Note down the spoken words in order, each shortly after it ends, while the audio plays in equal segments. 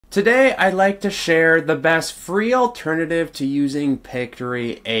Today, I'd like to share the best free alternative to using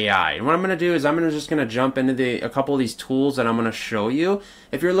Pictory AI. And what I'm going to do is I'm just going to jump into a couple of these tools that I'm going to show you.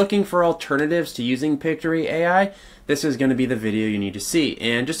 If you're looking for alternatives to using Pictory AI, this is going to be the video you need to see.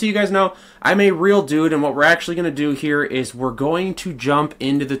 And just so you guys know, I'm a real dude, and what we're actually going to do here is we're going to jump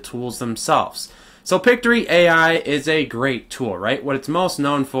into the tools themselves. So Pictory AI is a great tool, right? What it's most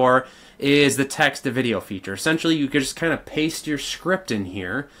known for is the text to video feature. Essentially, you can just kind of paste your script in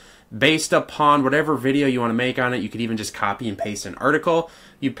here based upon whatever video you want to make on it. You could even just copy and paste an article.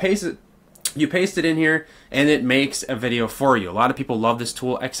 You paste it in here and it makes a video for you. A lot of people love this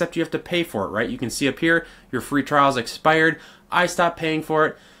tool, except you have to pay for it, right? You can see up here, your free trial is expired. I stopped paying for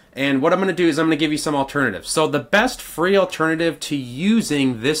it. And what I'm going to do is I'm going to give you some alternatives. So the best free alternative to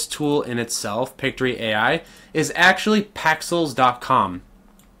using this tool in itself, Pictory AI, is actually Pexels.com.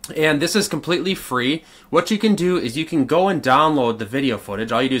 And this is completely free. What you can do is you can go and download the video footage.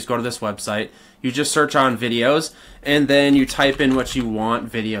 All you do is go to this website. You just search on videos, and then you type in what you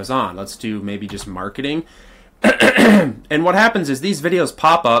want videos on. Let's do maybe just marketing. And what happens is these videos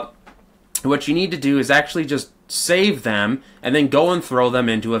pop up. What you need to do is actually just save them and then go and throw them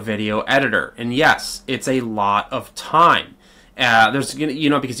into a video editor. And yes, it's a lot of time.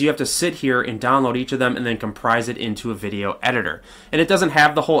 Because you have to sit here and download each of them and then comprise it into a video editor. And it doesn't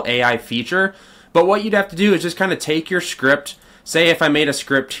have the whole AI feature, but what you'd have to do is just kind of take your script. Say if I made a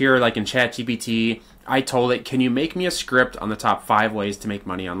script here like in ChatGPT, I told it, can you make me a script on the top 5 ways to make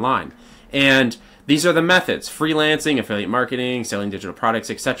money online? And these are the methods: freelancing, affiliate marketing, selling digital products,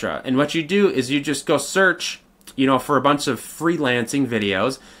 etc. And what you do is you just go search for a bunch of freelancing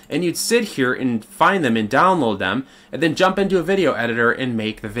videos, and you'd sit here and find them and download them, and then jump into a video editor and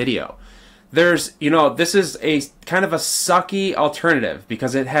make the video. This is a kind of a sucky alternative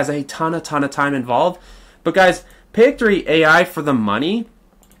because it has a ton of time involved. But guys, Pictory AI, for the money,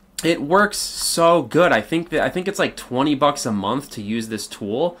 it works so good. I think it's like $20 a month to use this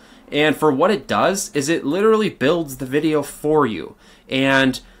tool. And for what it does is it literally builds the video for you.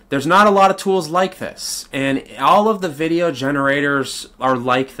 And there's not a lot of tools like this, and all of the video generators are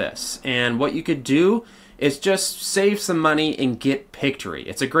like this. And what you could do is just save some money and get Pictory.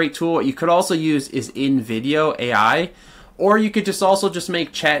 It's a great tool. What you could also use is InVideo AI, or you could also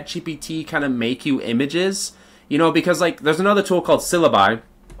make ChatGPT kind of make you images, because like there's another tool called Syllabi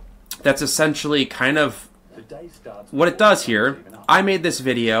that's essentially kind of what it does here. I made this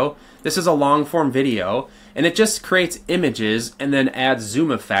video. This is a long form video, and it just creates images and then adds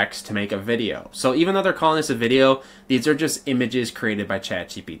zoom effects to make a video. So even though they're calling this a video, these are just images created by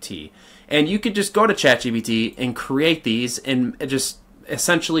ChatGPT. And you could just go to ChatGPT and create these and just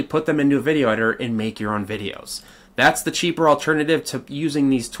essentially put them into a video editor and make your own videos. That's the cheaper alternative to using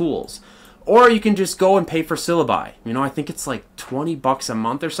these tools. Or you can just go and pay for Syllabi. I think it's like $20 a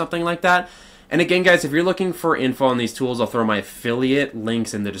month or something like that. And again, guys, if you're looking for info on these tools, I'll throw my affiliate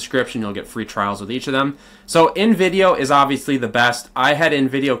links in the description. You'll get free trials with each of them. So InVideo is obviously the best. I had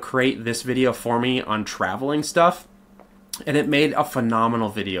InVideo create this video for me on traveling stuff, and it made a phenomenal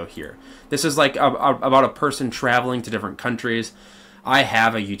video here. This is like about a person traveling to different countries. I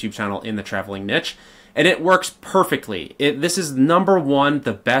have a YouTube channel in the traveling niche, and it works perfectly. This is #1,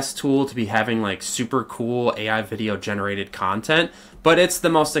 the best tool to be having like super cool AI video generated content, but it's the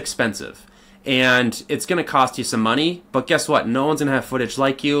most expensive. And it's going to cost you some money, but guess what? No one's going to have footage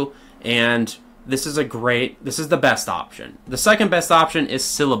like you, and this is the best option. The second best option is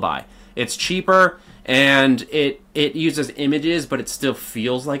Syllabi. It's cheaper, and it uses images, but it still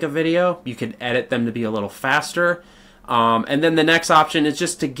feels like a video. You can edit them to be a little faster. And then the next option is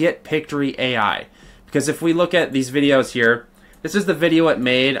just to get Pictory AI. Because if we look at these videos here, this is the video it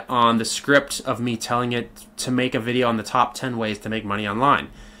made on the script of me telling it to make a video on the top 10 ways to make money online.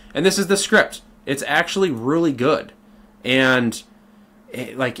 And this is the script. It's actually really good. And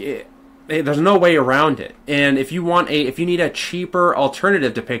there's no way around it. And if you need a cheaper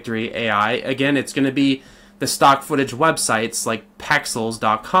alternative to Pictory AI, again, it's going to be the stock footage websites like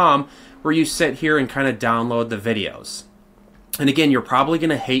Pexels.com, where you sit here and kind of download the videos. And again, you're probably going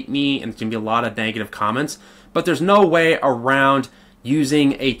to hate me, and it's going to be a lot of negative comments, but there's no way around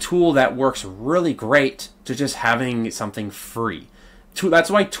using a tool that works really great to just having something free.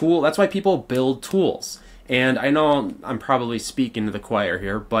 That's why people build tools. And I know I'm probably speaking to the choir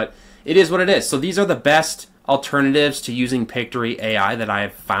here, but it is what it is. So these are the best alternatives to using Pictory AI that I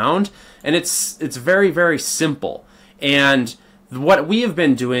have found, and it's very, very simple. And what we have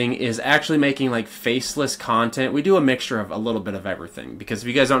been doing is actually making like faceless content. We do a mixture of a little bit of everything, because if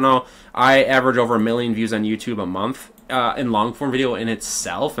you guys don't know, I average over 1 million views on YouTube a month in long form video in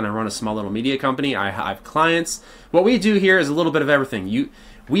itself, and I run a small little media company. I have clients. What we do here is a little bit of everything.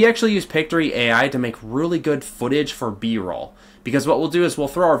 We actually use Pictory AI to make really good footage for B-roll. Because what we'll do is we'll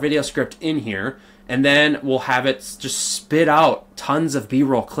throw our video script in here, and then we'll have it just spit out tons of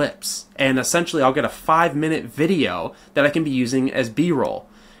B-roll clips. And essentially I'll get a 5-minute video that I can be using as B-roll.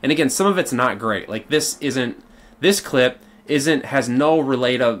 And again, some of it's not great. Like this clip has no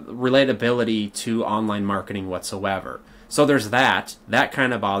relatability to online marketing whatsoever. So there's that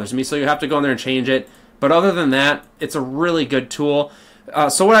kind of bothers me. So you have to go in there and change it. But other than that, it's a really good tool.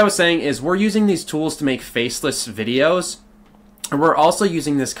 So what I was saying is we're using these tools to make faceless videos. And we're also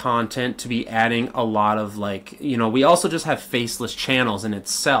using this content to be adding a lot of we also just have faceless channels in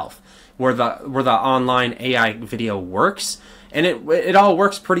itself where the online AI video works. And it all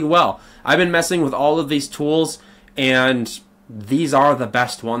works pretty well. I've been messing with all of these tools, and these are the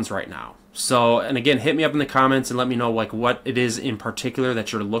best ones right now. So, and again, hit me up in the comments and let me know what it is in particular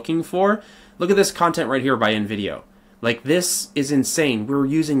that you're looking for. Look at this content right here by InVideo. Like, this is insane. We're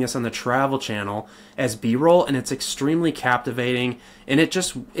using this on the travel channel as B-roll, and it's extremely captivating, and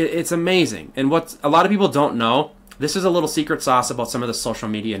it's amazing. And what a lot of people don't know, this is a little secret sauce about some of the social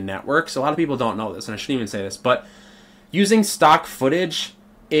media networks. A lot of people don't know this, and I shouldn't even say this, but using stock footage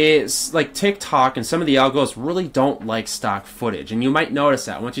is like TikTok and some of the algos really don't like stock footage. And you might notice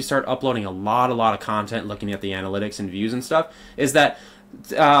that once you start uploading a lot of content, looking at the analytics and views and stuff, is that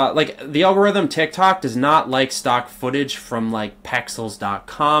like the algorithm TikTok does not like stock footage from like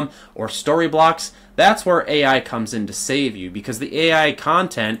pexels.com or Storyblocks. That's where AI comes in to save you, because the AI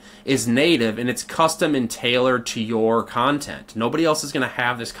content is native and it's custom and tailored to your content. Nobody else is going to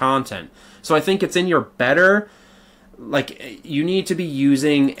have this content. So I think it's in your better, you need to be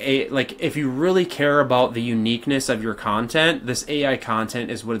using if you really care about the uniqueness of your content, this AI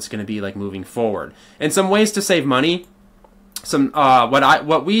content is what it's going to be like moving forward. And some ways to save money.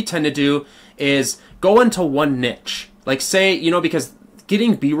 What we tend to do is go into one niche. Like, say, because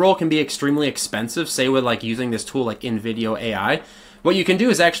getting B-roll can be extremely expensive, say with using this tool like InVideo AI. What you can do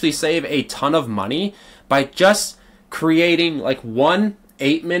is actually save a ton of money by just creating one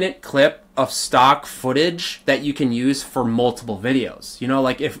 8-minute clip of stock footage that you can use for multiple videos.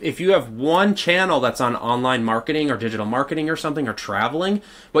 If you have one channel that's on online marketing or digital marketing or something, or traveling,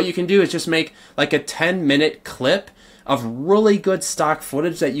 what you can do is just make a 10-minute clip of really good stock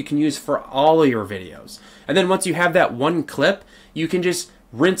footage that you can use for all of your videos. And then once you have that one clip, you can just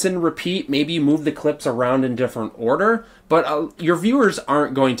rinse and repeat. Maybe you move the clips around in different order, but your viewers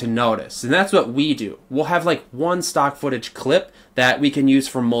aren't going to notice. And that's what we do. We'll have one stock footage clip that we can use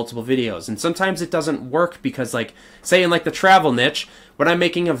for multiple videos. And sometimes it doesn't work because say in the travel niche, when I'm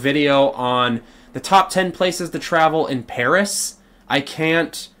making a video on the top 10 places to travel in Paris, I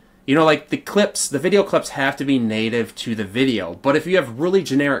can't, the video clips have to be native to the video. But if you have really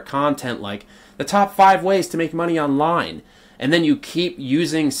generic content like the top 5 ways to make money online, and then you keep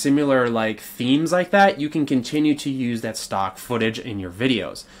using similar themes like that, you can continue to use that stock footage in your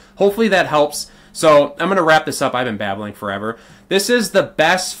videos. Hopefully that helps. So I'm going to wrap this up. I've been babbling forever. This is the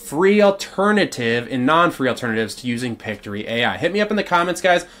best free alternative and non-free alternatives to using Pictory AI. Hit me up in the comments,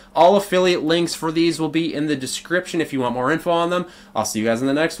 guys. All affiliate links for these will be in the description if you want more info on them. I'll see you guys in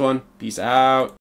the next one. Peace out.